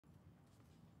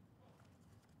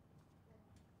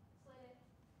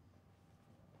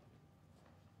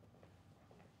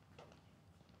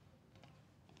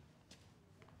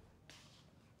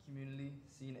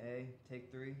Take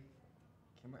three.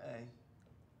 Camera A,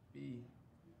 B,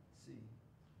 C,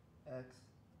 X,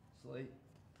 slate.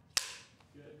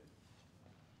 Good.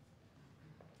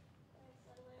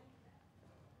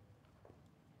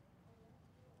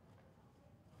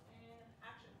 And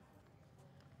action.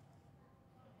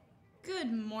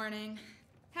 Good morning.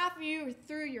 Half of you are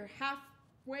through your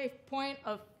halfway point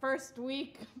of first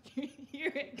week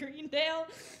here at Greendale.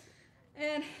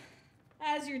 And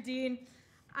as your dean,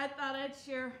 I thought I'd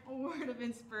share a word of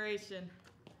inspiration.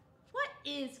 What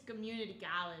is community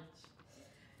college?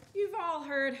 You've all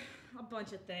heard a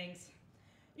bunch of things.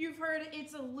 You've heard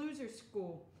it's a loser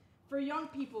school for young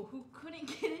people who couldn't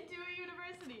get into a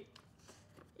university.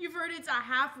 You've heard it's a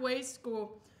halfway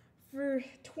school for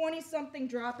 20-something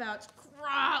dropouts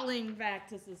crawling back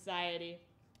to society.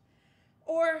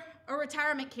 Or a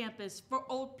retirement campus for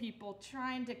old people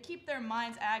trying to keep their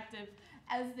minds active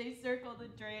as they circle the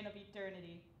drain of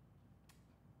eternity.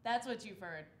 That's what you've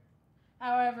heard.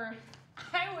 However,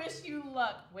 I wish you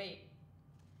luck. Wait.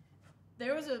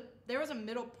 There was a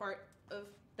middle part of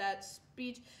that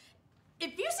speech.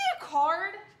 If you see a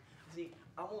card... See,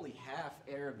 I'm only half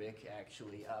Arabic,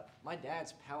 actually. My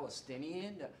dad's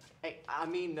Palestinian.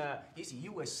 He's a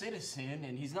U.S. citizen,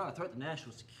 and he's not a threat to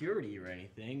national security or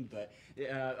anything, but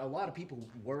a lot of people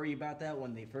worry about that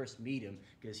when they first meet him,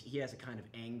 because he has a kind of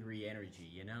angry energy,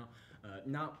 you know?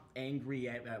 Not angry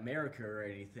at America or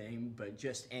anything, but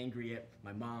just angry at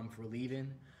my mom for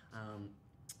leaving.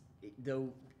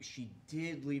 Though she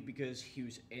did leave because he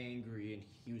was angry, and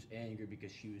he was angry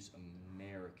because she was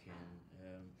American.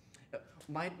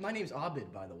 My name's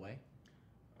Abid, by the way.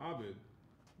 Abid,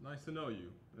 nice to know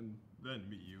you, and then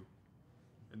meet you.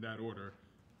 In that order.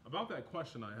 About that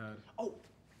question I had. Oh,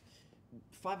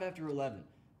 5 after 11.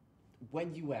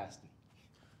 When you asked me.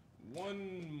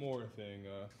 One more thing.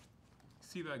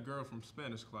 See that girl from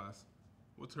Spanish class?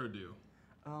 What's her deal?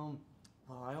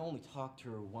 Well, I only talked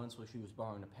to her once while she was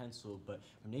borrowing a pencil, but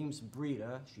her name's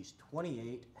Brita. She's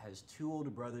 28, has 2 older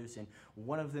brothers, and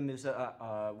one of them is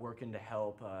working to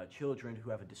help children who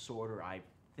have a disorder I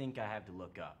think I have to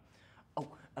look up.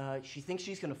 Oh, she thinks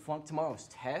she's gonna flunk tomorrow's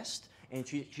test, and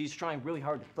she's trying really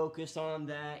hard to focus on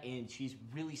that, and she's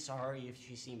really sorry if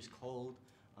she seems cold.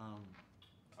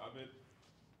 Abid,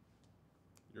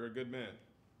 you're a good man.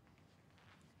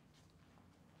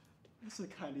 That's the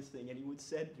kindest thing anyone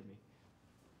said to me.